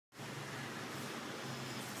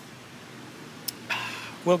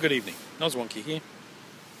Well, good evening. Noswonky here.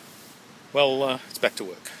 Well, it's back to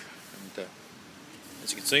work, and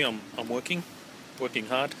as you can see, I'm working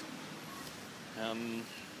hard, and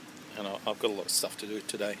I've got a lot of stuff to do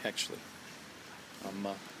today. Actually,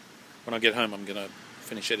 when I get home, I'm going to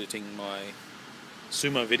finish editing my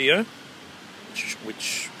sumo video,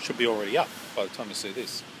 which should be already up by the time you see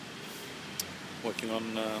this. Working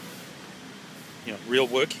on real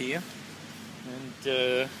work here,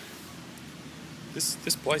 and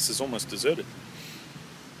this place is almost deserted.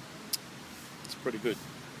 It's pretty good.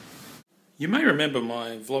 You may remember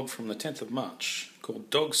my vlog from the 10th of March called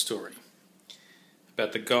Dog Story,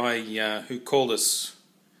 about the guy who called us.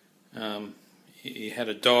 He had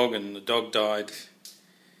a dog and the dog died,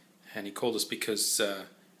 and he called us because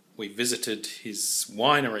we visited his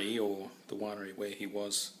winery, or the winery where he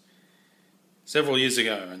was, several years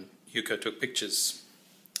ago, and Yuko took pictures,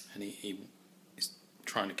 and he is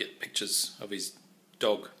trying to get pictures of his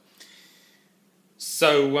dog.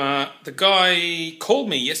 So the guy called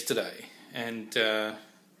me yesterday and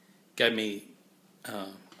gave me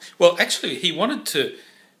well, actually he wanted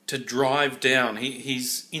to drive down.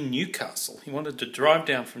 He's in Newcastle. He wanted to drive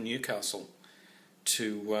down from Newcastle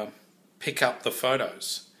to pick up the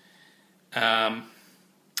photos, and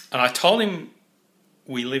I told him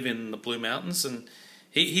we live in the Blue Mountains, and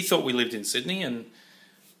he thought we lived in Sydney, and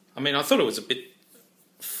I mean, I thought it was a bit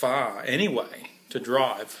far anyway to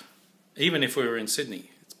drive, even if we were in Sydney.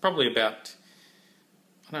 It's probably about,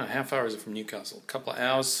 I don't know, how far is it from Newcastle? A couple of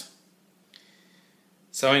hours.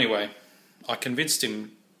 So anyway, I convinced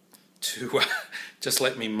him to just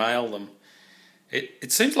let me mail them.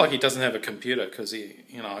 It seems like he doesn't have a computer, because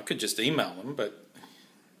I could just email them, but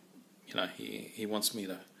he wants me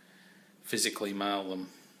to physically mail them.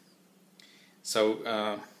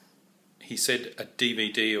 So he said a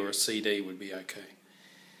DVD or a CD would be okay.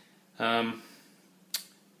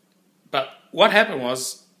 But what happened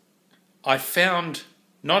was, I found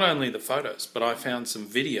not only the photos, but I found some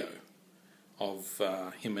video of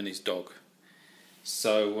him and his dog.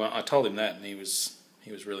 So I told him that, and he was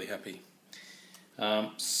really happy.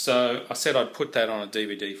 So I said I'd put that on a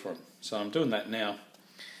DVD for him. So I'm doing that now.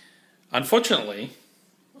 Unfortunately,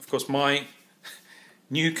 of course, my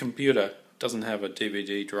new computer doesn't have a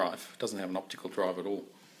DVD drive. It doesn't have an optical drive at all.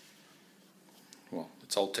 Well,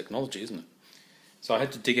 it's old technology, isn't it? So I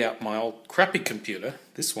had to dig out my old crappy computer,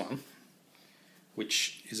 this one,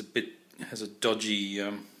 which is has a dodgy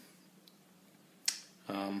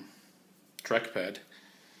trackpad.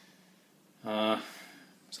 So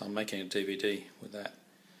I'm making a DVD with that.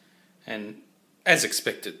 And as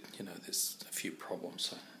expected, there's a few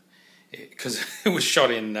problems. Because it was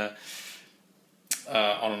shot in on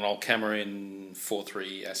an old camera in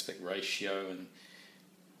 4:3 aspect ratio, and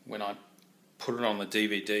when I put it on the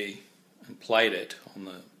DVD and played it on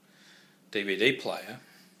the DVD player,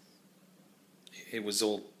 it was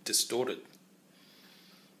all distorted.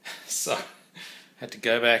 So I had to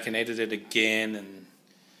go back and edit it again, and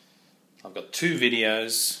I've got 2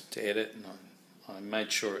 videos to edit, and I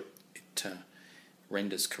made sure it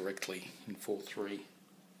renders correctly in 4:3.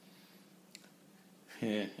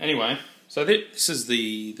 Yeah. Anyway, so this is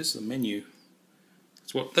the menu.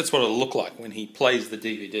 That's what it'll look like when he plays the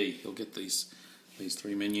DVD. He'll get these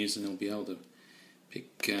 3 menus, and he'll be able to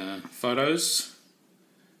pick photos.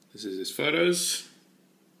 This is his photos.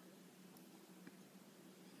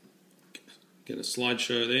 Get a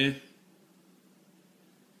slideshow there.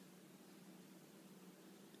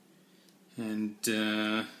 And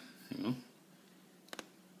hang on.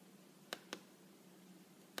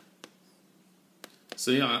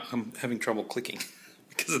 See, I'm having trouble clicking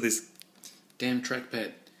because of this damn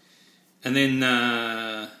trackpad. And then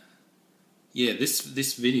yeah, this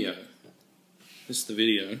video. This is the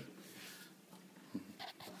video.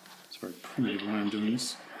 It's very primitive way I'm doing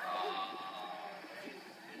this.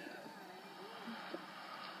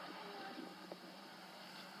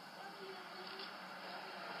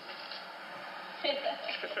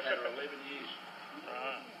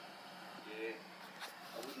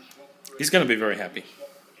 He's going to be very happy.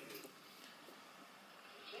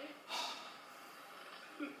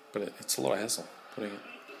 But it's a lot of hassle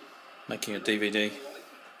making a DVD.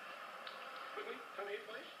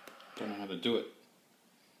 Don't know how to do it.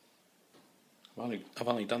 I've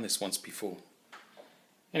only done this once before.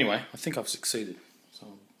 Anyway, I think I've succeeded. So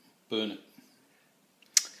I'll burn it.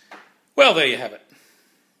 Well, there you have it.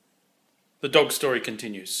 The dog story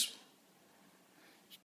continues.